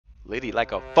Liddy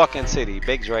like a fucking city.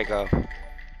 Big Draco.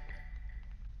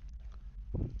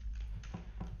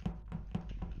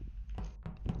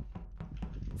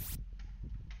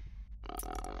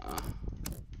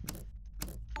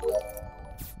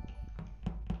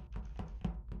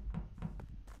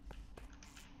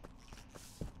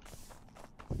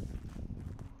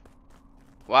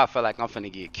 Why I feel like I'm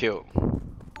finna get killed.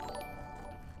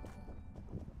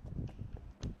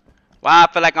 Why I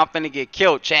feel like I'm finna get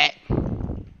killed, chat.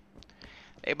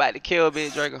 They about to kill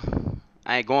Big Draco.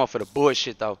 I ain't going for the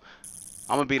bullshit though.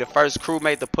 I'm gonna be the first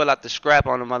crewmate to pull out the scrap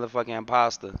on the motherfucking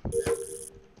imposter.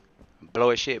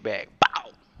 Blow his shit back. Bow.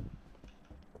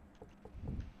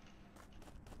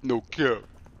 No kill.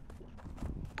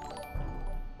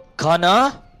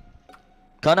 Connor?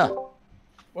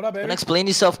 What up, baby? Can explain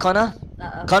yourself, Connor?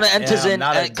 Connor enters in.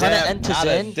 Connor enters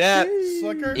in.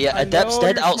 Slicker? Yeah, Adept's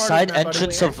dead outside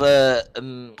entrance of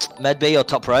medbay or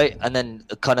top right, and then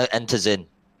Connor enters in.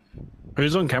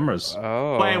 Who's on cameras?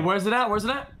 Oh. Wait, where's it at? Where's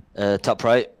it at? Top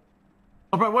right.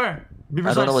 Top right where?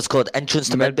 I don't know what's called. Entrance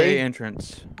to medbay.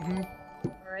 Entrance.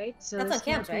 Right, so That's this on cams,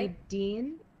 can't be right?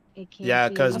 Dean. It can't Yeah,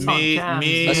 be- because That's on me,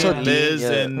 cams. Liz,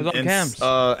 Dean,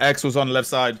 yeah. and X was on the left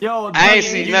side. Yo, I ain't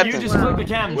Dean, seen you nothing. just click the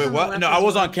cams. Wait, what? No, I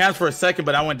was on cams for a second,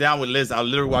 but I went down with Liz. I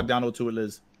literally walked down O2 with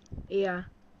Liz. Yeah.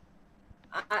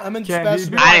 I'm in Okay,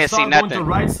 specimen. I didn't saw see going nothing. to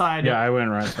right side. Yeah, I went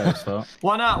right side so.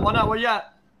 Why not? Why not? Where you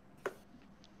at?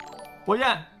 Where you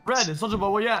at? Red, Soldier Boy,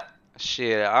 where you at?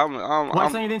 Shit, Why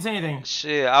saying you didn't say anything?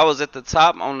 Shit, I was at the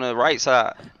top on the right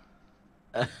side.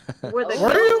 Where the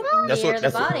Where are you? That's Near what- the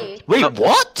that's what- body. Wait,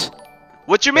 what?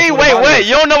 What you mean? what Wait, the body wait. is.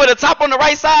 You don't know where the top on the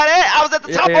right side at? I was at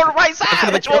the top on the right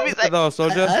side. What you want me to say? Though,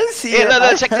 soldier. Yeah,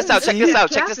 look, check this out. Check this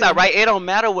out. Check this out. Right? It don't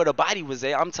matter where the body was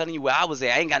at. I'm telling you where I was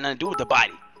at. I ain't got nothing to do with the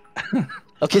body.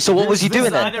 Okay, so what was he This doing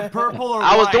is then? either purple or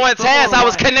I was white. doing Purple tasks. or I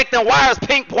was white. connecting wires,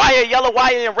 pink wire, yellow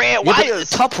wire, and red Yeah, but wires.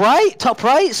 top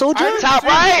right, soldier. Top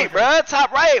right, bruh.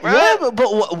 Top right, bruh. Yeah,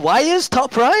 but wires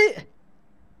top right.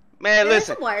 Man, There's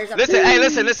listen. some wires up Listen, there. hey,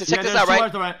 listen. Check Yeah, this there's out, two right?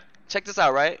 wires to right. Check this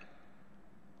out, right?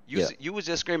 Yeah. You was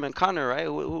just screaming Connor, right?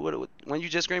 When you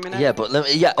just screaming that? Yeah, but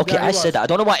okay, Yeah, he I said was. that. I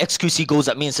don't know why XQC goes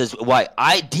at me and says why.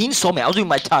 Dean saw me. I was doing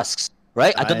my tasks,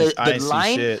 right? I done I the ain't see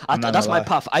line. shit. I'm not That's gonna my lie.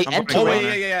 path. I enter. Oh,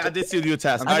 right? yeah. I did see your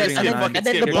task. I'm I not didn't even skip. gonna- Fucking And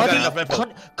then skip. the We don't got body, enough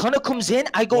info. Connor comes in.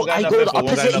 I go got enough the info, we got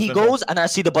opposite. enough He info. goes, and I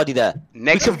see the body there.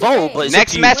 Next We can vote, but it's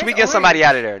next up to you. match we get somebody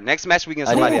out of there. Next match we get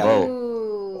I somebody didn't out of there. vote. Ooh.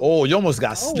 Oh, you almost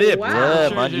got slipped. wow. Yeah,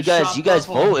 Should've man, you just guys shot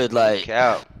purple. voted like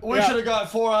Cow. We Yeah. should have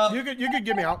got 4 up. You could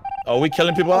get me out. Are we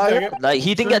killing people out here?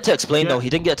 he didn't get to explain though. He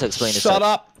didn't get to explain. his Shut side.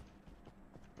 up.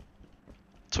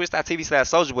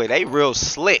 Twitch.tv/Soulja Boy. They real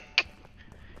slick.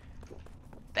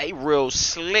 They real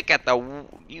slick at the.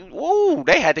 Ooh,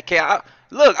 they had to care.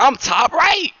 Look, I'm top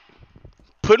right.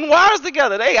 Putting wires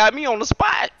together. They got me on the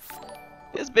spot.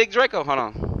 It's Big Draco. Hold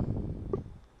on.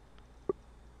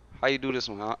 How you do this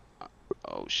one, huh?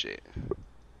 Oh, shit.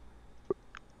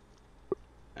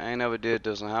 I ain't never did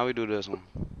this one. How we do this one?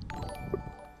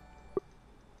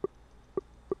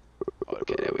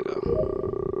 Okay, there we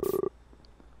go.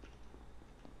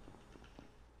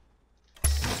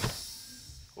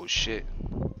 Oh, shit.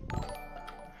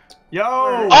 Yo.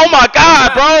 Oh my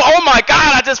god, bro! Oh my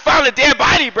god! I just found a dead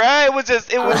body, bro. It was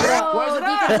just, it was, Where's it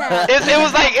at? it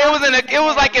was like, it was in a, it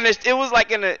was like in a, it was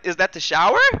like in a. Is that the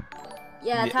shower?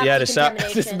 Yeah, Yeah, the shower.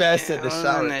 contamination. This man said the It was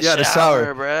shower. in Yeah, the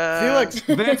shower. bro. Felix,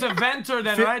 Then it's a venter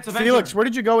then, right? It's a venter. Felix, where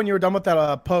did you go when you were done with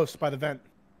that post by the vent?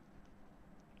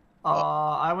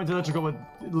 I went to electrical with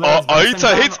Liz. Oh, but he at the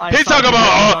same time, I talking started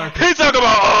about, getting dark. he talking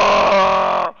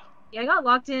about. Yeah, I got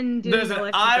locked in doing Listen,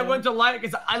 electrical. I went to light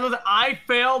because I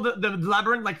failed the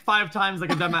labyrinth like 5 times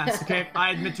like a dumbass. Okay, I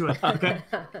admit to it. Okay,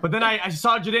 but then I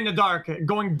saw Jade in the dark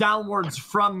going downwards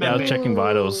from Yeah, I was me. checking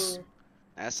vitals.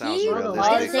 That sounds I didn't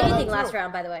realistic. say anything last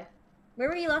round, by the way. Where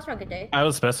were you last round, good day? I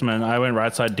was specimen. I went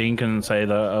right side. Dean can say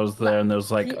that I was there, and there was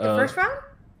like. The first round?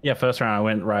 Yeah, first round I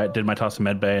went right, did my task in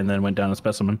medbay, and then went down to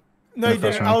specimen. No, The you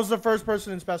first didn't. round. I was the first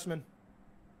person in specimen.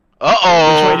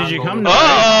 Uh-oh. Which way did you come?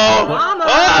 Uh-oh. Mama!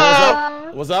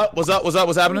 Uh-oh. What's up?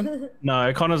 What's happening?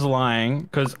 No, Connor's lying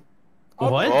because.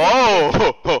 What?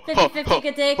 Oh. 50-50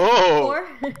 could take Oh.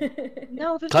 4.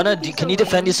 No, Connor, can you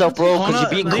defend yourself, bro? Because you're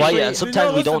being Connor, quiet, wait, and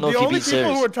sometimes we don't know if the you're only being people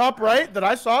who serious. were top right that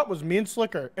I saw was me and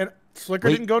Slicker, and Slicker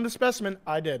Wait. didn't go into specimen.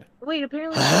 I did. Wait,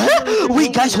 apparently.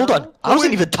 Wait, guys, hold on. I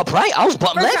wasn't even top right. I was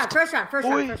bottom First left.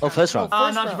 round. Oh, first round.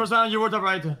 Not the first round. You were the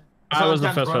right. I was the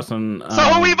Tenth, first bro. person. So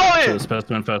who we voting? To the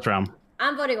specimen first round.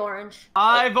 I'm voting orange.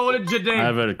 I voted I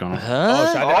Jade. voted Connor.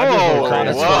 Huh? shit, I did vote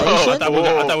Connor. whoa. I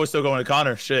thought we were still going to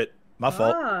Connor. Shit, my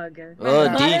fault. Fog.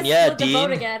 Oh, Dean, yeah, Let's vote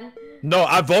Dean. again. No,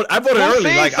 I voted Who early.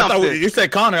 seen Like I thought something? you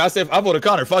said Connor. I said I voted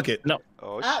Connor. Fuck it. No.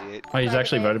 Oh Oh. shit. Oh, he's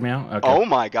actually voted me out. Okay. Oh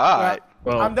my god.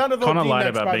 Well, I'm down to vote Connor Dean lied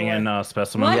next, about by the being way. in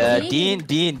specimen. What? Yeah, Dean?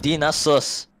 Dean, that's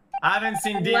sus. I haven't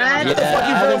seen Dean. What? on Yeah, the- fuck you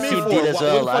I haven't voting me seen for? Dean as What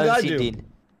well. the I fuck haven't I seen do? Dean.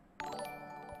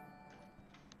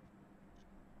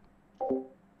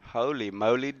 Holy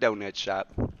moly donut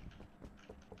shop.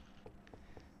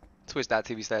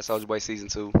 Twitch.tv/SoldierBoy Season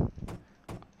 2.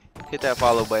 Hit that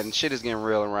follow button. Shit is getting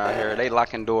real around here. They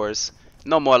locking doors.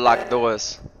 No more locked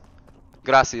doors.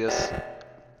 Gracias.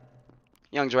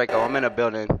 Young Draco, I'm in a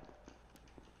building.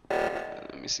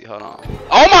 Let me see, hold on.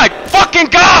 Oh my fucking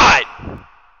god!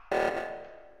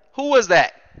 Who was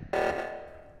that?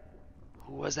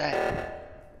 Who was that?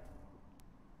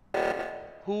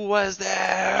 Who was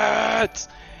that?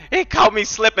 It caught me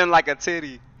slipping like a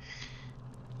titty.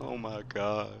 Oh my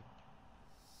god.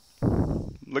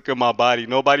 Look at my body.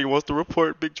 Nobody wants to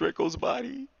report Big Draco's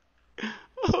body.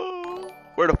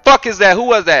 Where the fuck is that? Who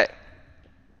was that?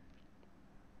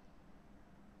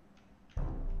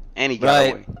 And he got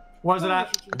Right. away. Was it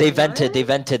at? They vented.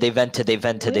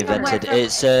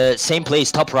 It's same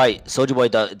place, top right. Soldier Boy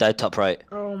died top right.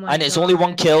 Oh my And it's only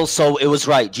one God. kill, so it was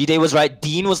right. G-Day was right.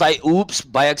 Dean was like, oops,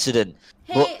 by accident.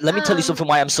 But Hey, let me tell you something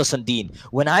why I'm sus on Dean.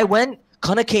 When I went,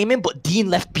 Connor came in, but Dean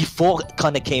left before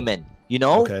Connor came in. You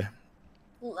know? Okay.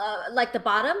 Like the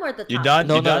bottom or the top? You done?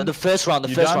 No, you no, done? the first round,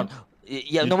 You first done? round.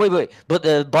 Yeah, no, wait. But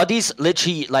the bodies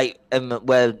literally like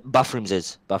where bathrooms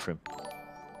is, bathroom.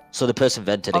 So the person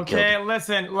vented and Okay, killed.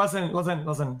 listen.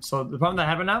 So the problem that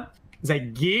happened now is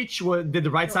that Geach did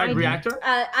the right No, side I reactor.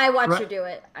 I watched Right. you do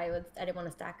it. I didn't want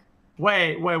to stack.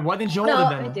 Wait, why didn't you No,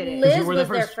 hold it then? I did it. 'Cause you Liz were was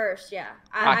there there first. first. Yeah,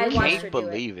 I watched her can't do it.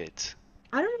 believe it.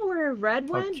 I don't know where Red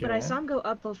went, but I Okay. saw him go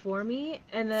up before me,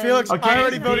 and then Felix, Okay, I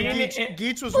already voted Dean- Geach.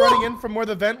 Geach was running in from where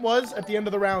the vent was at the end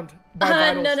of the round. By No,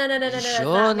 vitals. no. That's Sure,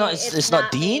 not no, me. it's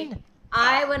not me. Dean.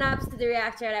 I went up to the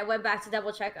reactor and I went back to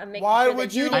double check on making Why sure would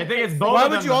that you- didn't I think fix it's it. both Why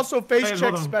of would them. you also face Hey, check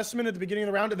hold on. specimen at the beginning of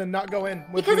the round and then not go in?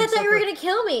 with Because I Dean thought you were separate? gonna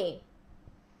kill me.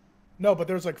 No, but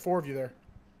there was like 4 of you there.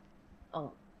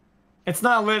 Oh, It's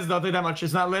not Liz, though. I'll tell you that much.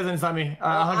 It's not Liz and it's not me.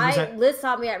 well, 100%. Liz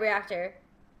saw me at reactor.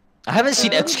 I haven't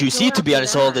seen Why would you XQC go to be after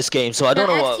honest all that? this game, so I don't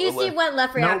No, know XQC what. went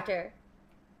left Nope. reactor.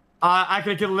 I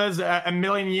could kill Liz a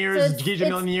million years, So it's- Geach a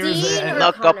million it's years. Dean and- or-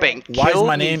 Snuck up and Why is killed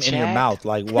my me, name in your Jack. mouth?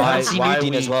 Like I why? haven't seen Why you,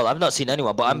 Dean, we... as well. I've not seen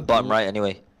anyone, but I'm bottom right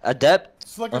anyway. Adept?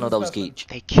 Slicker Oh no, that was specimen. Geach.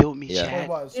 They killed me, Yeah. It Jack.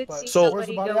 was. did But see So- where's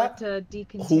the somebody body go at? up to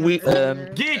decontaminate. Who we-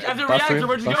 Geach, after reactor,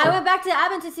 where'd you go? Bathroom. I went back to the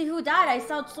admin to see who died. I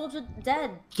saw Soldier dead.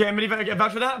 Okay, I'm gonna get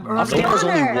vouch for that. I think there's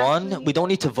only Connor. one. We don't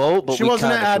need to vote, but She we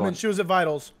wasn't can an if you admin. want. She was at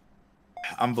vitals.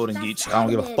 I'm voting Geach. I don't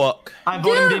give a fuck. I'm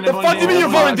voting Dude, Dean. the fuck you mean you're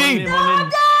voting Dean? I'm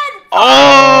dead.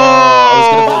 I was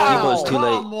gonna vote Oh! Dean, but it's too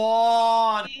late. Come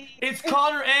on. It's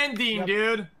Connor and Dean,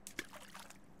 dude.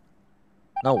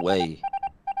 No way.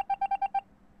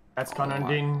 That's Connor and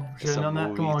Dean. It's Should've a known that.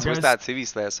 movie. Come on, guys.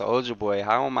 Twitch.tv/Soldier Boy.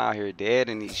 How am I out here dead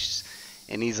in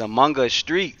these Among Us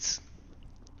streets?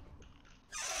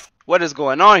 What is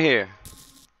going on here?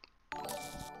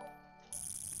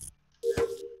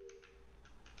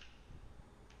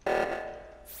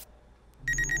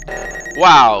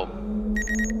 Wow.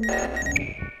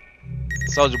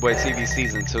 Soldier Boy TV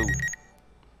Season 2.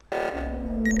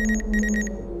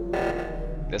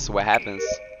 That's what happens.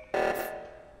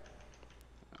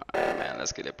 Alright, man,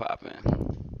 let's get it poppin'.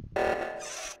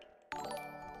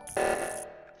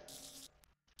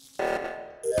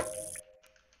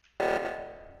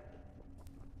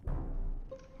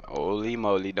 Holy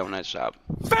moly, donut shop.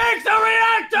 Fix the Wait, there's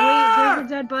a reactor!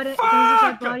 dead body. There's a Fuck!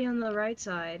 dead body on the right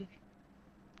side.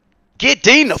 Get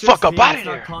Dean the fuck up Seriously, out of it's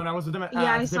not here. Connor. I was with him at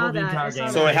Yeah, I the saw table the that, entire I saw game.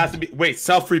 that. So it has to be. Wait,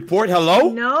 self-report. Hello?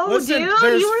 No, Listen, dude,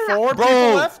 there's you were 4 Bro.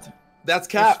 people left. That's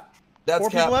cap. That's 4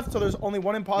 cap. people left, so there's only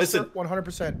 1 imposter. Listen.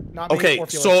 100%. Not me Okay, or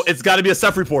Felix. so it's got to be a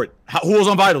self-report. Who was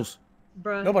on vitals?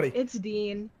 Bruh, Nobody. It's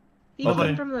Dean. He Nobody.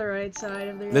 came from the right side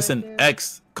of the Listen, reactor.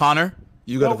 X, Connor,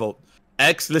 you gotta Nope. vote.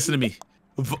 X, listen to me.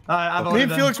 I Me voted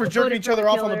and then. Felix were jerking each other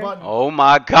off on the Killer. button. Oh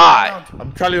my god.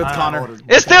 I'm trying to with I Connor. voted.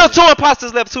 It's still 2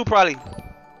 imposters left too, probably.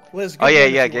 Liz, Oh get yeah,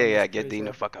 Dean yeah, if you yeah, want. yeah. It's Get pretty Dean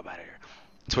the sad. fuck up out of here.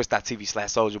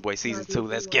 Twitch.tv/Soldier Boy Season 2.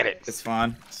 Let's get it. It's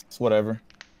fine. It's whatever.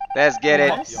 Let's get it.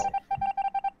 Yes.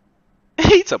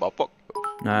 He talking about fuck.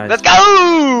 Nice. Let's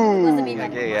go! Wasn't me, Yeah,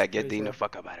 by the yeah, way. yeah. Get Dean the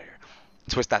fuck up out of here.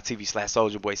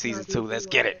 Twitch.tv/Soldier Boy Season 2. Let's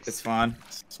get it. It's fine.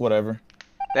 It's whatever.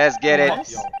 Let's get it.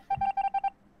 Yes.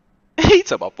 He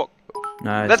talking about fuck.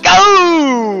 Nice. Let's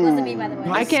Wasn't me, go! by the way.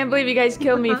 I can't believe you guys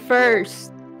killed me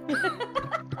first.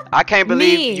 I can't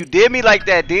believe Me. you did me like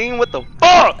that, Dean. What the fuck?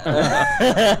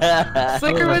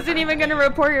 Slicker wasn't even gonna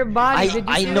report your body. Did you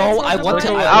I see know, that, I Soldier want Boy?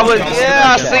 to- I was, yeah,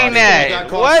 I You seen got that.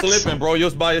 caught What? slipping, bro. You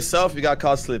was by yourself. You got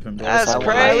caught slipping, bro. That's Why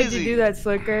Why would you crazy. do that,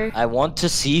 Slicker? I want to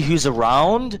see who's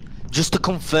around, just to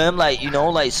confirm, like, you know,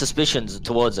 like suspicions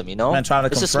towards them. You know, Man, trying to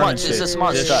it's a confirm smart, shit. it's a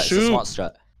smart Just strat. It's a shoot. smart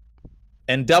strat.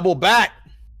 And double back.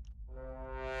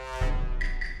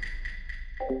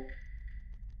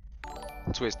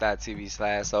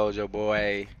 Twitch.tv/Soldier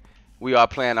Boy. We are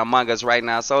playing Among Us right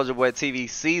now. Soldier Boy TV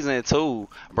Season 2.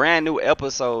 Brand new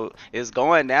episode is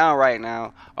going down right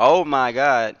now. Oh my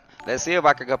god. Let's see if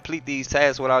I can complete these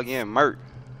tasks without getting murked.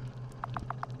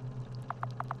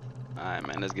 Alright,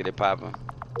 man. Let's get it popping.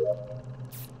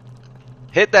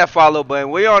 Hit that follow button.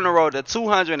 We're on the road to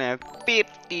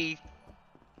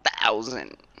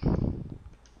 250,000.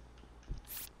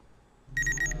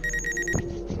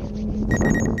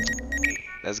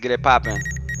 Let's get it popping.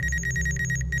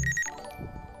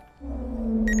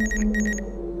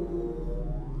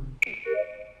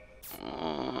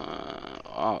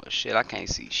 Oh shit, I can't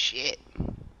see shit.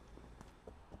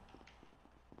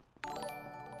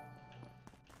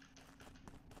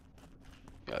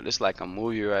 Yo, this like a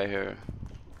movie right here.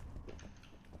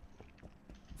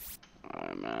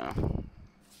 Alright, man.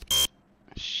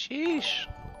 Sheesh.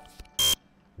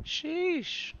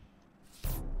 Sheesh.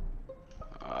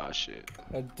 Oh shit.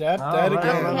 Adept dead Alright,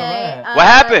 again. alright. Okay. What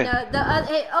happened?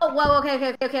 Hey, oh, whoa, okay.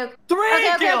 Three Okay,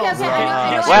 kills.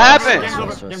 I know What happened? Game's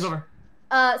over. Game's over.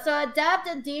 So Adept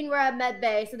and Dean were at Med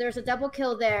Bay, so there's a double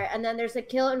kill there, and then there's a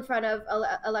kill in front of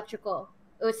Electrical.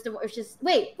 It's just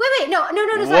wait, no,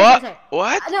 sorry.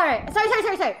 What? No, right.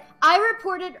 Sorry. I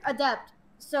reported Adept,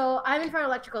 so I'm in front of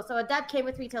Electrical. So Adept came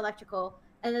with me to Electrical,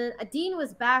 and then Dean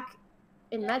was back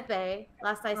in Med Bay.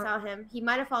 Last I saw him, he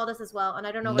might have followed us as well, and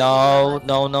I don't know. No.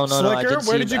 I Slicker, didn't see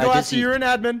where him. did you I go didn't after see- you're in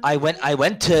admin? I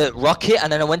went to Rocket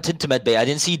and then I went into Medbay. I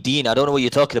didn't see Dean. I don't know what you're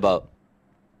talking about.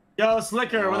 Yo,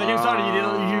 Slicker, when the game started,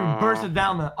 you bursted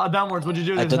downwards. What'd you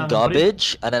do? I this done time, buddy?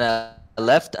 garbage and then I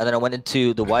left and then I went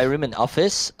into the wire room in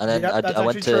office and then Yep, that's I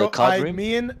went actually to true. card room.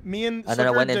 Me and then I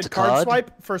Slicker went did into card card.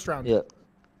 swipe first round. Yeah.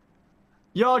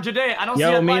 Yo, Jade, I don't see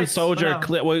Yo, that me and lights, Soldier,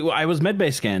 but, wait, I was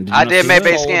medbay scanned. I did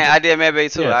medbay scan. I did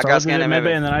medbay too. Yeah, I got Soldier scanned did at medbay,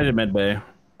 medbay. and then I did medbay.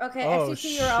 Okay, Oh,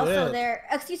 XQC, you were also shit. there.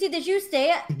 XQC, did you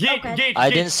stay at? Geech, Okay. Geech, I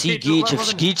Geech, didn't see Geech, Geech. If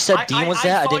listen, Geech said Dean was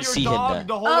there, I saw didn't your see him dog there.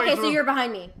 the whole way Okay, so through. you're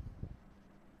behind me.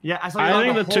 Yeah, I saw your I dog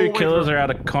think the the two whole way killers through. are out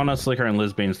of Connor, Slicker, and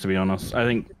Liz Beans. To be honest, I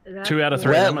think 2 out of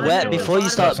 3. Where, I'm gonna where, kill before you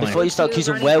it. start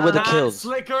accusing, where were the Nah, kills?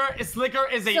 Slicker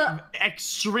is a So-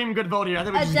 extreme good voter. I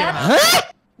think we just Adept- get him out. Huh?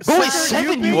 Bro, it's Slicker,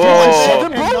 7. being You Whoa. got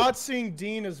 7, and bro. not seeing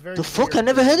Dean is very The fuck? I weird.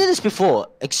 never heard of this before.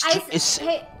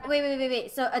 Hey,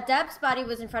 wait. So Adept's body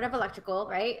was in front of Electrical,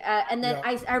 right? And then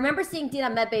Yeah. I remember seeing Dean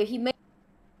on Medbay. He made,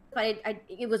 but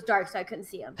it was dark, so I couldn't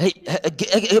see him. Hey,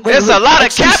 There's a lot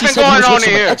of capping going on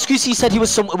here. XQC said he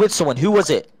was with someone. Who was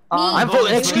it? I'm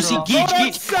voting voting XQC. for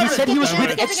Geech. He said he was with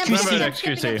Remember XQC.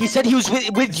 XQC. He said he was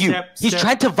with you. Step, He's step,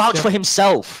 trying to vouch step. for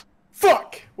himself.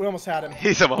 Fuck! We almost had him.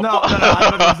 He's a No, I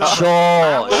don't think so.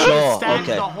 Sure, Stand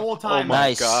okay. the whole time. Oh my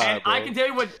Nice. god, And bro. I can tell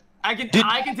you what I can Dude,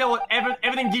 tell what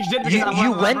everything Geech did. because I'm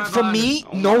You right went for behind me,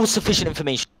 him. no sufficient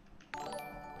information.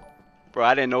 Bro,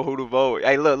 I didn't know who to vote.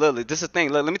 Hey, look, this is the thing.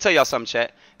 Look, let me tell y'all something,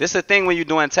 chat. This is the thing when you're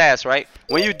doing tasks, right?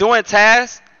 When you're doing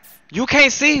tasks, you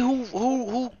can't see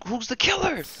who's the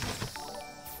killer.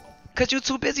 Cause you're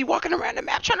too busy walking around the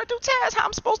map trying to do tasks. How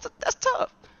I'm supposed to? That's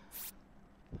tough.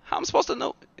 How I'm supposed to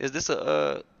know? Is this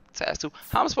a task 2?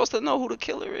 How I'm supposed to know who the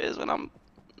killer is when I'm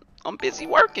busy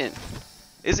working?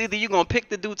 It's either you gonna pick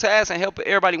the do task and help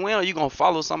everybody win, or you gonna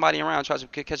follow somebody around try to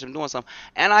catch them doing something.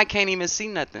 And I can't even see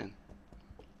nothing.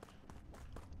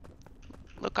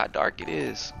 Look how dark it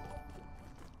is.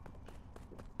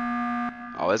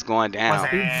 Oh, it's going down.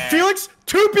 Felix,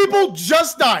 2 people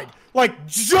just died. Like,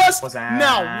 just Was that-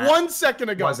 now, 1 second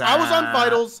ago. Was I was on that-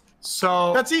 vitals.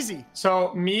 So That's easy.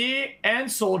 So me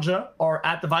and Soldier are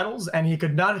at the vitals, and he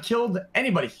could not have killed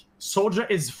anybody. Soldier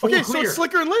is full Okay, clear. so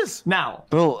Slicker and Liz. Now,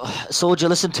 Bro, Soldier,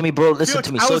 listen to me, bro. Listen Felix,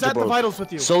 to me, I was Soldier, at the bro. vitals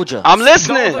with you. Soldier. I'm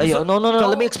listening. Hey, yo, no.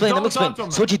 Let me explain. don't talk to him.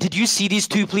 Soldier, did you see these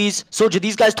 2, please? Soldier,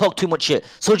 these guys talk too much shit.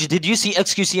 Soldier, did you see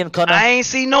XQC and Connor? I ain't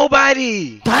see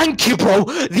nobody. Thank you, bro.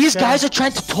 These guys are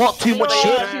trying to talk too much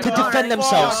shit to Fuck. defend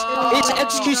themselves. Fuck. It's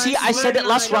XQC. I said it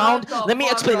last round. Let me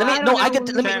explain.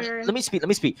 Let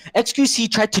me speak.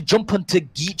 XQC tried to jump onto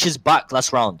Geech's back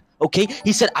last round. Okay,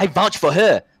 he said I vouch for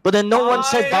her, but then no one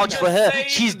said vouch for her. Saved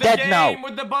She's the dead game now.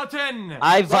 With the button.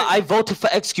 I voted for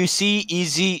XQC.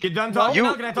 Easy. Get done talking You-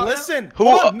 now? Can I talk now? Listen. Who-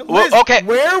 hold on, well, Liz, okay.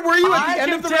 Where were you at I the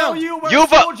end can of the tell round? you where You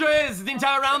vote- Soldier is the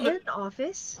entire round. In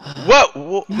office? What?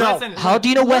 No. Listen, How do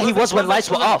you know where he was when listen, lights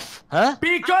were listen. off? Huh?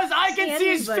 Because I can see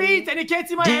his Anybody. feet and he can't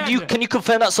see my hand. Did you? Can you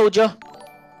confirm that, soldier?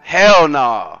 Hell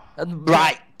no.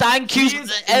 Right. Thank you.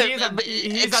 He's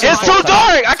It's too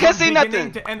dark. I can't see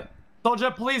nothing.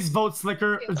 Soldier, please vote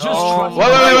Slicker. Just Oh. trust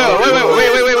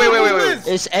Wait.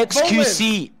 It's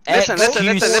XQC. Listen.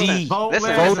 XQC. Vote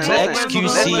Listen, Vote listen,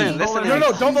 XQC. listen.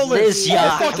 No, don't vote Liz. Liz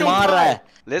ya Hamara.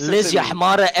 Listen Liz to ya me.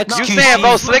 Hamara. You XQC. saying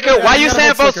vote Slicker? Why you gotta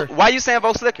saying vote vote? Slicker. Why you saying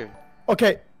vote Slicker?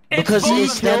 Okay. Because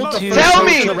it's them two. Tell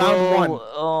me! Round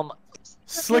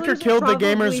Slicker Those killed the probably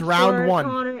gamers round for 1.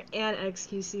 Connor and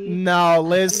XQC. No,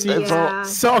 Liz. See, Yeah.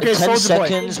 So okay, 10 Soldier Boy.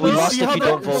 seconds, we You lost see if how you the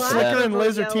don't vote for Slicker them. and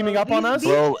Liz are teaming up on us?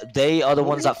 Bro, they are the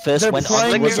ones that first They're went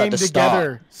playing on the Liz at game the start.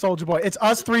 together, Soldier Boy. It's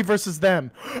us 3 versus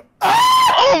them.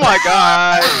 Oh my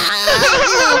god.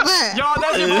 Yo,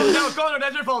 that's your fault. No, Connor,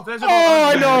 that's your fault. That's your Oh, fault.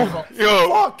 I That's your know. fault. Yo.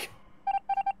 Fuck.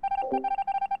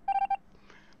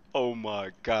 Oh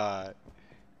my god.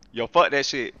 Yo, fuck that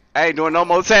shit. I ain't doing no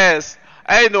more tests.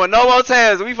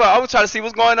 We fuck. I'm trying to see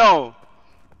what's going on.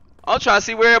 I'm trying to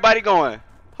see where everybody going.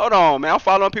 Hold on, man. I'm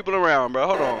following people around, bro.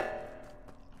 Hold on.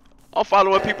 I'm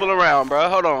following people around, bro.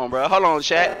 Hold on, bro. Hold on,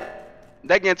 chat.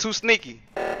 They getting too sneaky.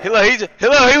 He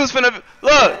was finna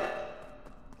look.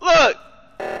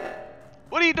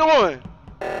 What are you doing?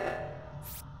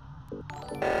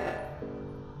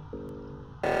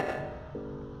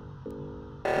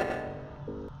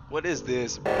 What is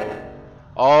this, bro?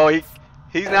 Oh,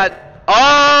 he's not.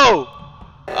 Oh!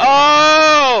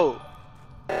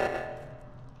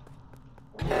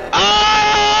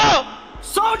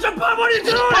 Soldier, what are you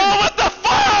doing? Oh, what the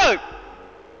fuck?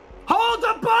 Hold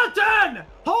the button!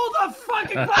 Hold the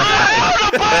fucking button! I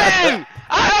held the button!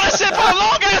 I held that shit for a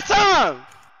long ass time!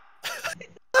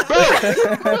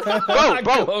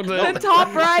 Bro. The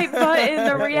top right button,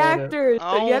 the reactor.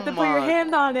 Oh You have to put your my-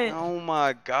 hand on it. Oh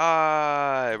my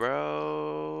god,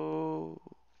 bro.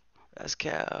 That's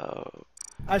cow.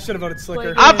 I should have voted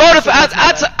Slicker. I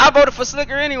voted for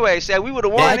Slicker anyway. Shit, we would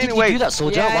have won Why did anyway. you do that,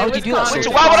 soldier? Yeah, Why it would you was do that, Connor.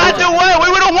 soldier? Why would I do what? We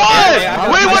would have won.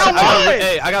 We would have won.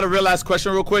 Hey, I got a real last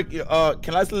question real quick.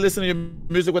 Can I listen to your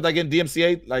music without getting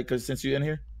DMCA? Like, cause since you're in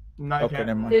here? No, you Okay, can't.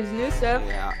 never mind. There's new stuff.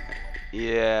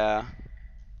 Yeah.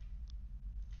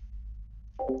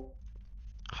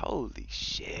 Holy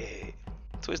shit.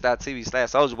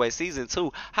 Twitch.tv/SoldierBoy Season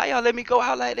 2. How y'all let me go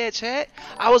out like that, chat?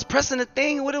 I was pressing the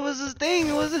thing. What it was this thing?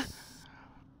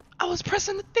 I was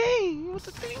pressing the thing. What's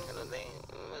the thing?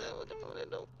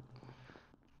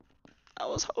 I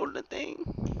was holding the thing.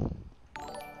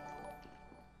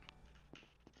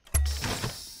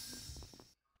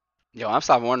 Yo, I'm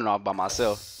stopping running off by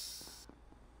myself.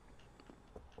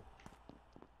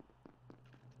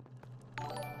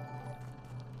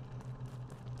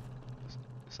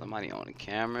 Somebody on the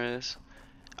cameras.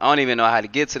 I don't even know how to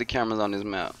get to the cameras on this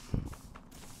map.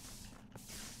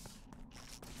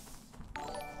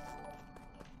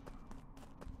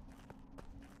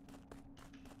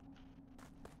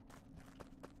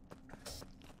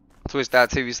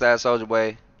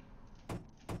 Twitch.tv/SoldierBoy.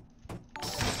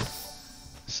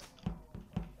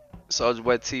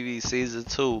 SoldierBoy TV Season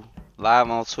 2. Live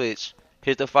on Twitch.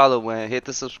 Hit the follow, man. Hit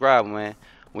the subscribe, man.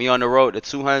 We on the road to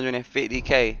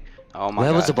 250K. Oh my god.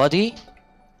 Where was the body?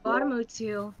 Bottom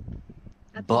O2.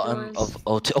 At the Bottom doors. of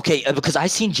O2. Okay, because I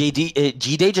seen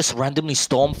G-Day just randomly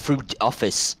storm through the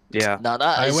office. Yeah. Now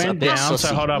that I is a went bit down,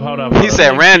 so sussy. hold up. He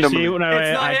said randomly. No, It's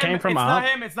not I him, came from it's up. not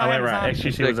him, it's not Oh, wait, him, it's right. not him.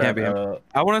 XGC was It can't at be him. the...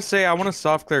 I want to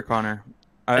soft clear Connor.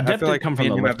 I Adept feel did like come me from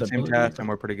and the him have the left, I same believe. task and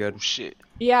we're pretty good. Oh, shit.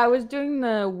 Yeah, I was doing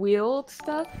the wheel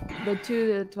stuff, the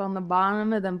two that's on the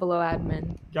bottom and then below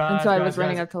admin. And so I was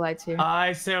running up to lights here.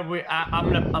 I said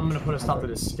I'm gonna put a stop to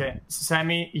this. Okay,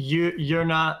 Sammy, you're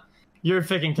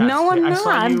faking tasks. No, I'm okay? I not. saw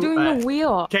I'm you, doing the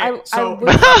wheel. okay, so-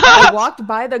 I walked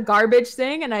by the garbage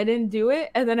thing and I didn't do it,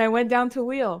 and then I went down to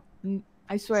wheel.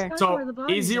 I swear. That's where the So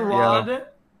bodies Easy are.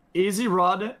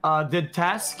 Rod did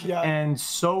task, Yeah. and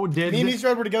so did. Me and East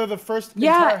Road were together the first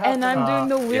Yeah, entire and halftime. I'm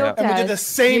doing the wheel yeah. test. And we did the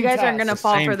same You guys task. aren't gonna The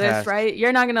fall same for this, task. right?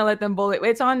 You're not gonna let them bully.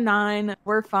 It's on 9.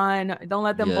 We're fine. Don't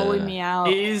let them bully Yeah. me out.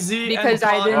 Easy Because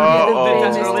and I didn't Uh-oh. do the Did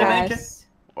famous really make it? test.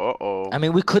 Uh-oh. I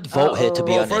mean, we could vote here to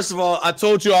be Well, honest. first of all, I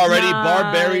told you already, Nah.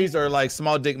 barberries are like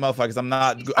small dick motherfuckers. I'm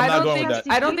not going with that.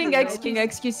 I don't think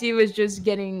XQC was just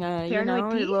getting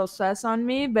Paranoid a Pete? little sus on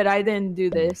me, but I didn't do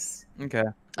this. Okay.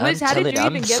 I'm Liz, how did telling you you,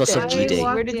 even I'm get sus there? of G-Day.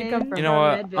 Where did you come from? You know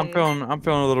what? Red I'm Bay. feeling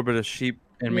a little bit of sheep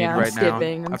in me Yeah, I'm right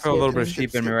skipping, now. I'm I feel a little bit of skipping.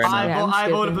 sheep in me right now. Yeah, I'm I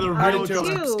voted for the I real did too.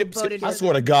 killer. Skip. I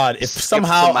swear to God, if Skip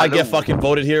somehow to my I get loot. fucking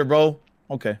voted here, bro.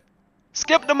 Okay.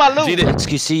 Skip to my loot. G-Day.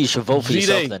 XQC, you should vote for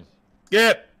yourself G-Day. then.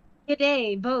 Skip.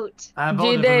 G'day, vote. I voted for the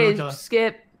real G-Day, killer.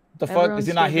 skip. The fuck? Is Everyone's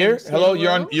he not skipping. here? Skip. Hello,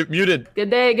 you're muted. Good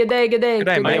day, good day, good day. Good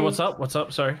day, good mate. Hey, what's up? What's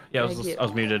up? Sorry. Yeah, Thank you. I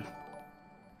was muted.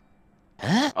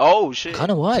 Huh? Oh shit.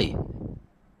 Kinda why?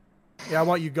 Yeah, I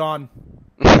want you gone.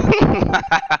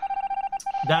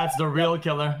 That's the real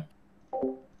killer.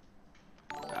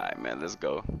 Alright, man, let's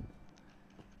go.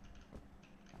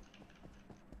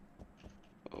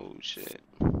 Oh shit.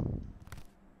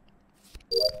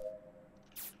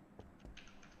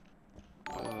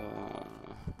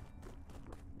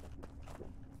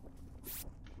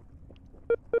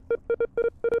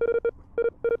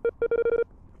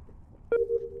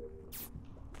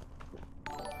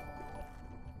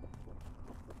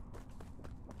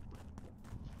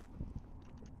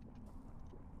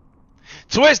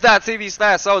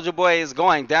 Twitch.tv/Soldier Boy is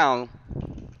going down.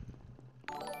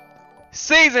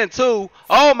 Season 2.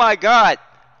 Oh my god.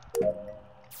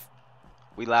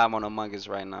 We live on Among Us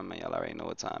right now, man. Y'all already know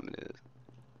what time it is.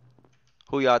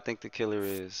 Who y'all think the killer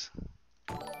is?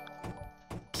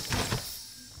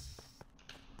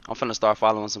 I'm finna start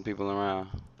following some people around.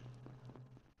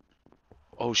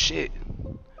 Oh shit.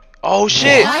 Oh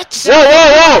shit! What? Whoa,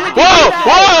 whoa, whoa,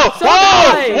 whoa,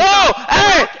 whoa, whoa!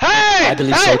 Hey, hey! I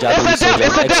believe hey, Soldier, I believe Soldier.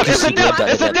 It's a dip, XQC it's a dip,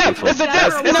 blamed it's a that dip, before. it's a dip,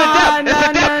 it's a dip, it's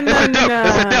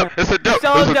a dip, it's a dip, it's a dip, it's a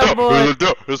Soldier dip, boy. it's a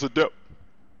dip, it's a dip.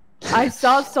 I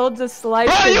saw Soldier slice.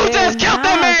 Bro, you the just damn killed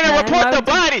that man and house, report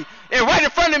the Why- body and right in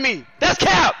front of me. That's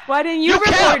cap. Why didn't you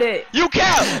cap. report it? You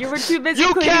cap. You were too busy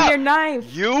You cleaning cap. your knife.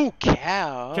 You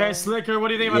cap. Okay, Slicker, what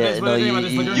do you think about Yeah, this? What no, do you think about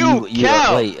this, Slicker? You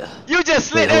cap. wait. You just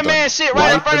slit Wait, that hold on. man's shit Why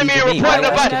right in front of me and believe me? reported Why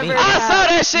the body. asking me? I saw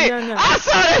that shit. No, no. I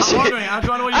saw that I'm shit. wondering. I just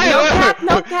want to know what you Hey, think. wait, cap,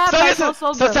 no cap, So I listen,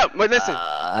 saw Soldier. wait, listen.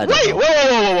 I don't Wait,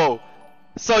 know. whoa.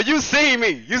 So you seen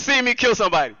me? You seen me kill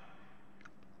somebody?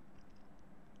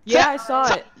 Yeah, I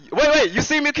saw it. Wait, you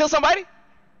seen me kill somebody?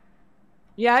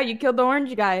 Yeah, you killed the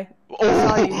orange guy.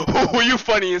 saw you. Oh, you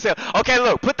funny as hell. Okay,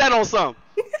 look, put that on some.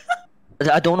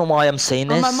 I don't know why I'm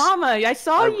saying Oh, this. my mama, I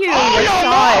saw you. Oh, I your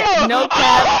saw mama! it. No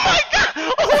cap. Oh my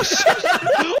god! Oh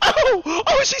shit!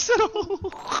 Oh, she said.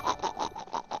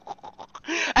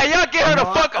 Hey, y'all get her the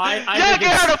fuck up! I Y'all think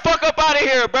get her the fuck up out of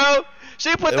here, bro. She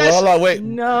put that. Hold on, wait.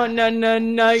 No. You Nah,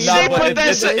 didn't but put do that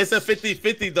it's this. a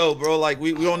 50-50 though, bro. Like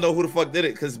we don't know who the fuck did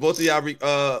it because both of y'all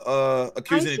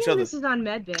accusing I each feel other. this is on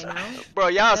medbay, no? Bro,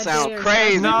 y'all That sound day or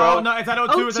crazy, No, bro. no, it's at O2.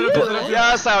 Oh, It's at O2. two.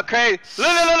 Y'all sound crazy. Look.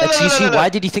 XQC, why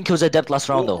did you think it was Adept last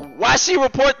round though? Why she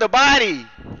report the body?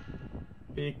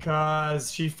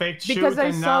 Because she faked shoot Because I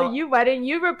and saw now... you. Why didn't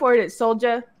you report it,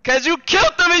 Soldier? Cause you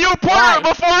killed them and you reported Why? it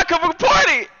before I could report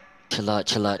it. Chill out.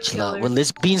 Killer. Well,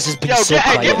 Liz Beans has been Yo, so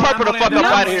hey, get quiet. Purple the fuck No, up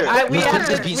out of here. We Liz have Beans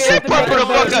to, has been we so have to Purple take the a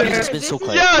fuck vote up. here. It's been so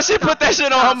quiet. Yo, she put that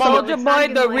shit on her mama. Soldier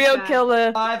Boy, the real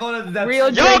killer. I voted that. Real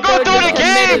Yo, go Draco do it just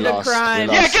again. committed We a lost, crime.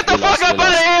 we Yeah, lost. get the We fuck lost, up we out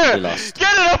of lost, here. we lost.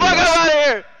 Get the fuck We up lost. out of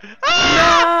here.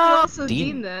 You also Dean.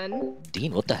 Dean then.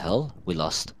 Dean, what the hell? We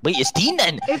lost. Wait, it's Dean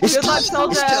then. It's It's Good luck, Dean.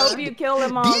 Soldier. I It's hope Dean. you kill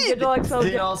them all. Dean. Good luck, He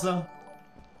Soldier. also.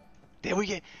 Did we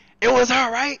get? It was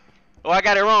her, right? Oh, I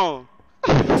got it wrong.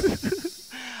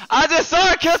 I just saw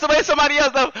her kill somebody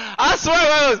else though. I swear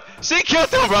it was. She killed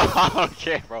him, bro. I don't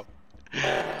care, bro.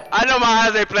 I know my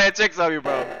eyes ain't playing tricks on you,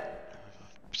 bro.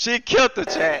 She killed the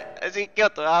chat. She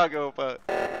killed her. I don't give a fuck.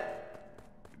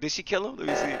 Did she kill him? Let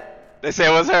me see. They said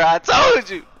it was her. I told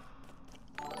you.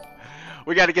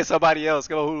 We gotta get somebody else.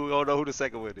 Come on, who don't know who the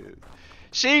second one is.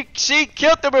 She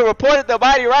killed him and reported the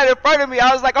body right in front of me.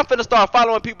 I was like, I'm finna start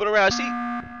following people around.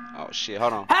 Oh shit,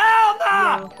 hold on. Hell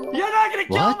no! You're not gonna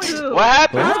kill What? me! What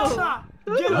happened? Hell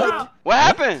no! Get out! What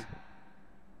happened?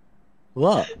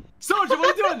 What? Soldier,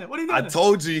 what are you doing? What are you doing? I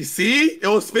told you. See, it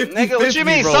was 50-50. Nigga, what you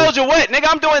mean, bro. Soldier? What? Nigga,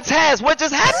 I'm doing tasks. What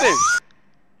just happened?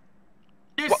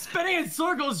 You're spinning in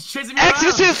circles, chasing me around.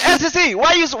 XCC,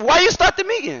 why you start the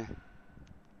meeting?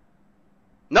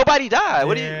 Nobody died.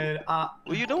 What are you? Dude, What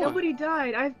are you doing? Nobody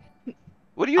died.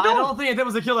 What are you I doing? don't think that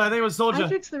was a killer. I think it was Soldier. I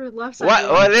fixed the left side. What?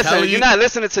 Well, listen, Telling you're you- not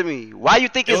listening to me. Why you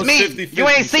think It it's was me? 50-50, You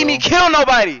ain't see me bro. kill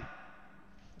nobody,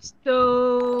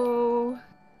 So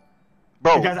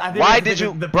bro. Because I think Why it's did the-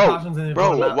 you, the bro? precautions in the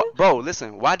Bro,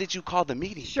 listen. Why did you call the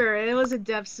meeting? sure, it was a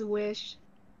Dev's wish.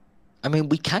 I mean,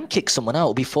 we can kick someone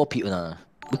out before people now.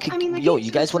 We could, I mean, the yo, game's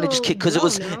you guys want to just so kick because it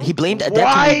was low, no? he blamed Adept.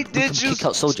 Why and we did can you kick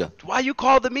out Soldier? Why you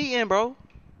called the meeting, bro?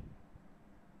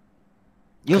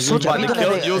 Yo, You Soldier, was we about don't to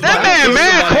have kill- you a- was That about to man, kill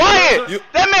man, somebody. quiet. You-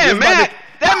 That you man, was about man. to-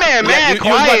 That man,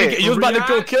 quiet. You was about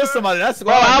to kill somebody. That's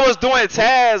Bro, I was doing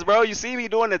Taz, bro. You see me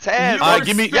doing the Taz. Alright,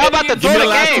 give me. Y'all about to give me throw the the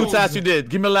last game. 2 tasks you did.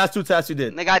 Give me the last 2 tasks you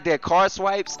did. Nigga, I did card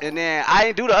swipes, and then I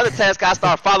didn't do the other task. I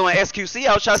started following SQC.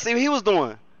 I was trying to see what he was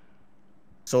doing.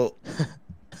 So.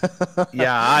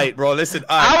 Yeah, alright, bro. Listen,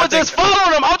 I was just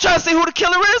following him. I'm trying to see who the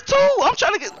killer is too. I'm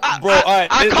trying to get. Bro, alright.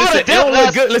 I caught listen, a it don't death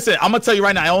look good. Listen, I'm gonna tell you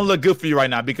right now. It don't look good for you right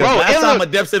now because Bro, last it time look-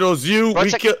 a Depp said it was you. Bro,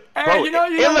 We check- killed. Bro, you know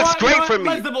it looks what? great for me.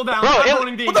 Let's double down. Bro, I'm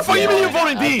voting Dean. What the fuck you mean you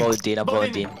voting I'm Dean? voting Dean. I'm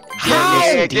voting Dean.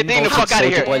 Yeah, get Dean the fuck out of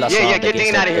here. Soulja Boy last Yeah, round get Dean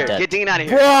against out of here. Dead. Get Dean out of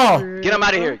here. Bro. Get him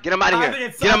out of here. Get him out of here.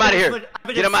 Get him out of here.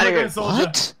 Get him out of here.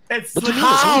 What? It's What do you mean?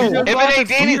 How? It's If it ain't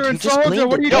Dean, You just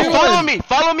blamed it. yo, follow me.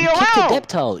 Follow me You kicked the around.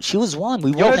 depth out. She was one.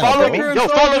 We Yo, won now, follow bro. me. Yo,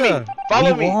 follow me.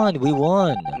 Follow We me. won. We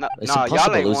won. No, It's nah, y'all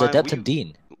impossible. ain't It was won. Adept We- and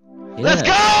Dean. Let's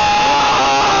go!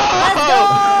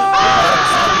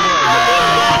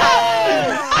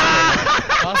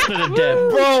 Busted a dip.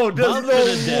 Bro, there's Busted no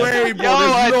a dip. way, bro. Yo,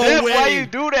 There's no Dip, way. why you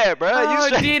do that, bro? Oh, You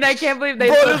straight- Dean, I can't believe they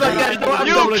Bro, put there's like that that. on. I'm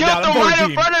You doubling killed down. him I'm right voting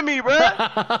in front of me, bro.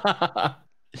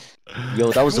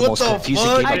 Yo, that was the What most the confusing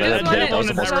fuck? game I I've ever just played. wanted, That was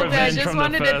the most Soldier, I revenge just from the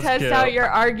wanted to first test kill. out your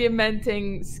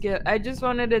argumenting skill. I just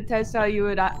wanted to test how you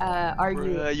would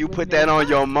argue. Bruh, you with put me. that on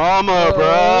your mama, Oh.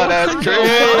 bro. That's crazy.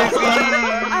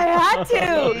 I had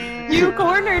to. You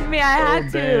cornered me. I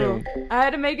had to. dang. I had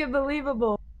to make it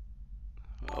believable.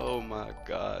 Oh my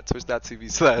god.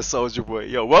 Twitch.tv/Soldier Boy.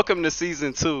 Yo, welcome to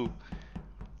season 2.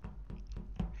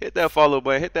 Hit that follow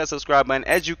button, hit that subscribe button.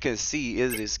 As you can see,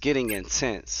 it is getting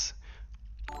intense.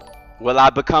 Will I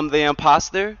become the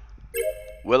imposter?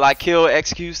 Will I kill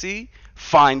XQC?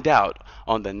 Find out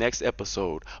on the next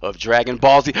episode of Dragon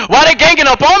Ball Z. Why they ganging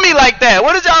up on me like that?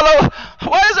 What is y'all?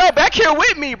 Why is y'all back here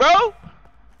with me, bro?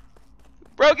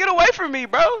 Bro, get away from me,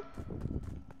 bro.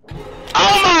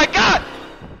 Oh my god!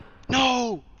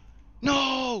 No!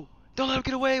 No! Don't let him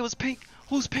get away. It was Pink.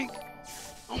 Who's Pink?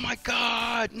 Oh my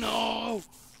god, no!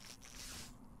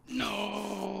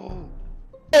 No!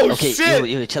 Oh Okay, shit!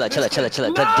 yo, chill out. Listen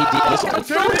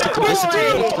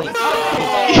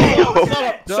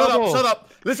to me. Shut up.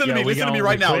 Listen to Yo, me. we Listen to me going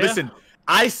right now. clear? Listen.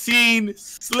 I seen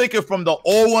Slicker from the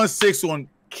 016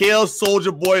 kill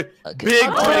Soldier Boy. Big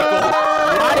twinkle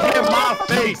right in my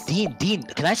face. Dean,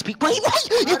 can I speak? Wait,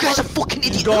 you guys are fucking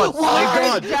idiots. Gone. Why?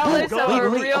 Gone. Jealous of a Wait,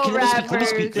 real okay, let me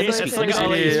speak. rapper. I'll let you speak, I'll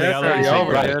let you Yeah,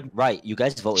 speak. right. Right, you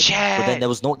guys voted, Chat. but then there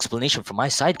was no explanation from my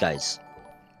side, guys.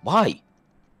 Why?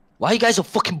 Why you guys a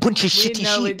fucking bunch of We shitty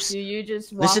know sheeps? it's you. You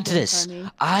just Listen to walking this. funny.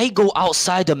 I go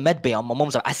outside the med bay on my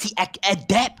mom's. I see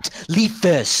Adept leave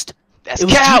first. That's It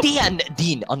was cap. GD and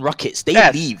Dean on Rockets. They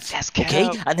That's- leave. that's Okay?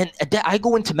 cap. And then I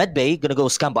go into medbay, gonna go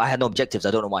scam, but I had no objectives.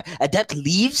 I don't know why. Adept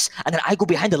leaves, and then I go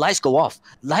behind the lights, go off.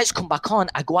 Lights come back on.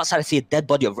 I go outside, I see a dead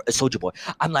body of a Soldier Boy.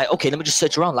 I'm like, okay, let me just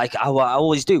search around like I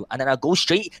always do. And then I go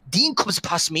straight. Dean comes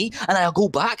past me, and then I go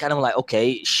back, and I'm like,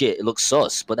 okay, shit, it looks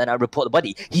sus. But then I report the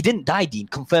body. He didn't die, Dean.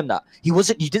 Confirm that. He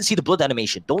wasn't. You didn't see the blood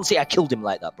animation. Don't say I killed him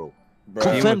like that, bro.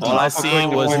 Confirm, All I Dean. seen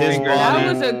was his That body.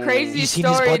 That was a crazy You seen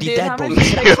his story, body dude. dead, How bro. many You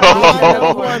checks Yo. on that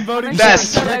Yo. for? How many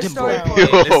That's- checks on that story for?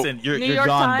 Yo. Listen, New you're York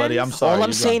gone, buddy. Times? I'm sorry. All I'm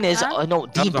you're saying is, Huh? no,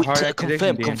 Dean, was a hard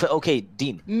confirm. prediction, Dean. Okay,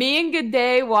 Dean. Me and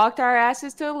G'day walked our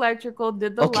asses to electrical,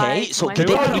 did the Okay, lights. so went G'day,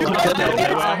 to- can you confirm that? Wait,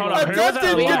 hold on. Who was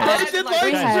at We had- lights? we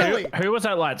had- Who was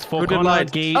at lights? For Who did Connor,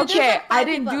 lights? Geek? Okay, I Five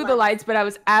didn't people do at the lights. lights, but I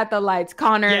was at the lights.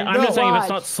 Connor, Yeah, I'm just saying if it's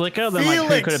not watch. Slicker, then like who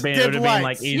Felix could have been? It did would have been like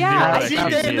lights. easy. Yeah, right? I Like, did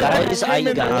easy, that. right? Guys, Came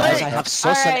in I late. have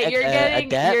sus and Alright, you're getting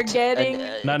Adept.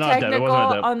 No, not Adept, it technical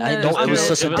wasn't Adept. on the. I know on it was the-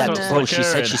 sus and on Adept, the- bro. She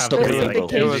said she stuck with me, bro. It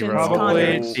was Specifications, probably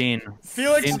Connor. Dean.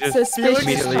 Felix, Dean just Suspicious.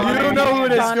 immediately- You don't know who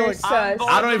it is, Connor Felix. sus.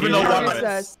 I don't even know Connor what it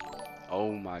is. sus.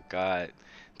 Oh my god.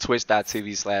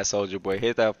 Twitch.tv/Soldier Boy.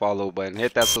 Hit that follow button.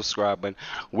 Hit that subscribe button.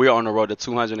 We're on the road to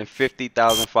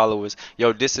 250,000 followers.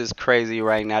 Yo, this is crazy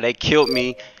right now. They killed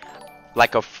me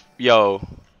like a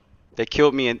They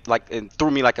killed me and threw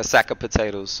me like a sack of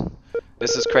potatoes.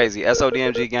 This is crazy.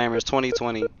 SODMG Gamers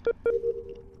 2020.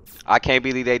 I can't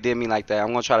believe they did me like that. I'm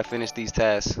gonna try to finish these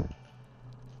tasks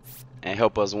and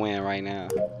help us win right now.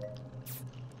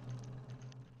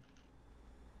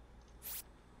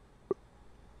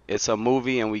 It's a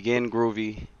movie and we getting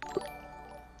groovy.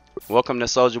 Welcome to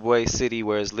Soldier Boy City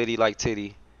where it's litty like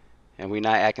titty. And we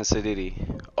not acting sedity.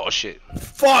 Oh shit.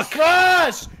 Fuck!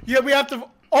 Gosh! Yeah, we have to.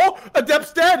 Oh,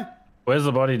 Adept's dead. Where's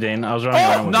the body, Dean? I was running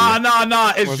around with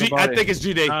Nah. Where's It's the G. I body? think it's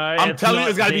G-Day. you. I'm telling you, not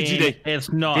it's gotta be Dean. G-Day.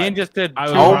 It's not. Dean just did. I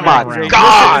was Oh running my around.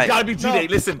 god! It's gotta be G-Day.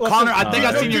 Listen, Listen, Connor, I think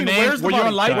I seen your Dean, name. where's the Were you on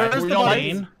body? light? Where's Were the you on body?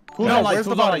 light? Dean, Who's on light? Where's the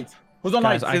Who's on body? light? Who's on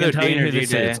guys, light? I can either tell you Dean or who this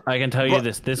G-Day. is. I can tell you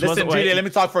this. This Listen, wasn't. G-Day, Wait, let me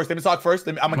talk first. I'm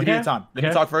gonna give you Okay. time. Let me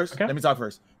Okay. talk first. Let me Okay. talk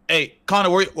first. Okay. Let me talk first. Hey, Connor,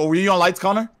 were you on lights,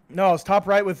 Connor? No, it's top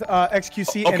right with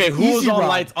XQC. Okay, and who's Easy on Rod.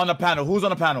 lights on the panel? Who's on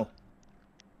the panel?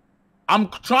 I'm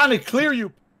trying to clear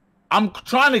you. I'm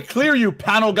trying to clear you,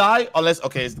 panel guy. Unless,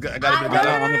 okay, it's I gotta be.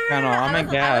 I'm on the panel. I'm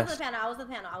in gas. I was on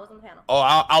the panel. Oh,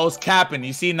 I was capping.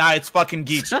 You see, now it's fucking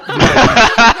Geach. You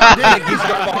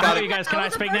guys, can I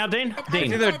speak now, Dean?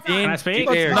 Dean, Either Dean, can I speak?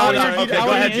 No, okay,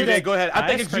 go ahead, G-Day, go ahead. I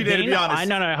think it's G-Day, to be honest.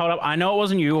 No, hold up. I know it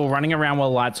wasn't you. We were running around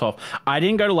while lights off. I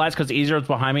didn't go to lights because Easy Rod's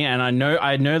behind me, and I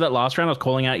know that last round I was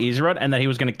calling out Easy Rod and that he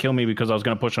was going to kill me because I was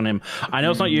going to push on him. I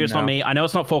know it's not you, it's not me. I know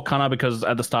it's not Fort Connor because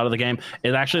at the start of the game,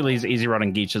 it actually leaves Easy Rod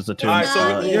and Geach as the two. Alright,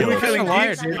 so you're killing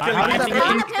liar, Geach. dude. I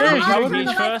think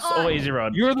Geach first or Easy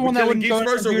Rod. You're the one that wouldn't Geach go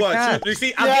first or into what? gas. You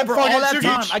see, I gave her all that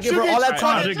time. I gave her all that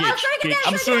time.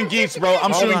 I'm shooting Geach, bro.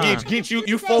 I'm shooting Geach. Geach,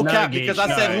 you full cap because I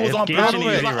said who was on panels.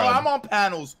 He's like, oh, I'm on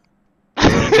panels.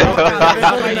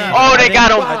 Oh, they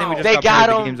got him. I think we just They got got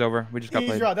played. The him. game's over. We just got Easy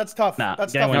played. Rod, that's tough. Nah,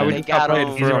 That's game tough. winner. No, we They just got got played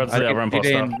him. for Easy Rod's the I other think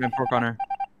G-Day imposter. and Fort Connor.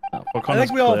 I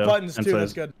think we all have buttons too.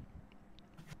 That's good.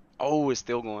 Oh, it's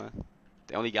still going.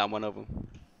 They only got one of them.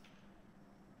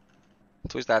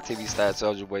 Twitch.tv stats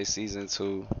Soldier Boy season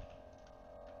 2.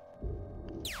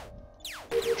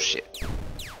 Shit.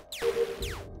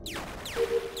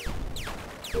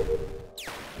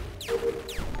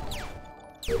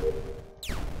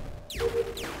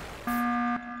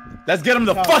 Let's get him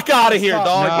the fuck out of here,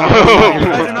 dog.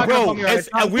 No. Bro,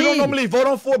 we don't normally vote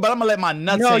on 4, but I'm gonna let my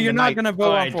nuts No, hang you're not tonight. gonna vote on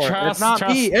Alright, for it. It's trust- not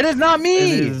trust- me. It is not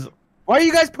me. It is- Why are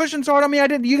you guys pushing so hard on me?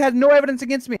 You had no evidence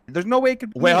against me. There's no way it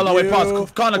could be. Wait, hold on, wait,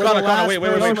 pause. Connor, We're the wait, last wait,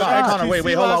 person Connor,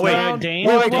 wait, hold on, wait. No, Dean.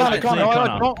 Wait, Dean, Connor, it's Connor,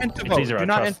 not no, don't insta It's vote. Easy Rod, Do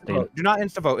not trust insta Dean. vote. Do not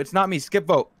insta vote. It's not me. Skip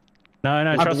vote.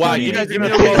 No, trust Why? me. You guys Give me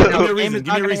are a gonna reason. vote. Give me a The game reason. is Give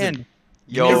not me a gonna reason. end.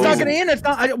 Yo. It's not gonna end. It's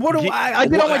not. What do I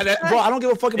did all my Bro, I don't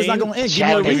give a fuck if it's not gonna end. Give me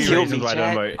a Chat, they reason. killed me, Why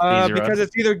don't vote Easy Rod. because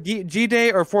it's either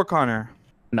G-Day or Fort Connor.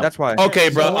 No. That's why. Okay,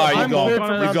 bro. All right, I'm you clear gone.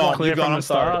 from You round gone. one. You Clear gone. from I'm the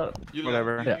sorry. start.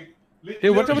 Whatever. Yeah.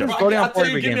 Dude, what's up with this voting on I'll tell Fort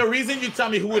you, give me a again? reason. You tell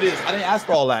me who it is. I didn't ask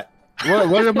for all that.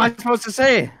 What am I supposed to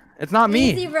say? It's not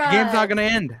me. Easy The Rod. game's not gonna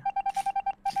end.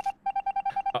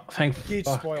 Thank Geach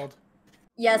fuck. spoiled.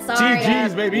 Yeah, sorry.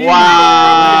 GG's, baby. Wow.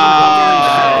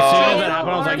 As soon as that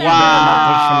happened, I was like, you Wow. better not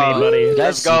push for me, buddy. You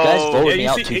Let's guys go. voted Yeah, me you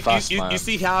out see, too fast, man. you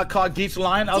see how I caught Geech's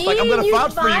line? I was like, I'm gonna Dean, you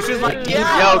vouch for you. She's like, fucked.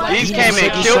 yeah. Yo, Geach came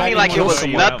and killed me like it was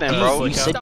nothing, bro. You said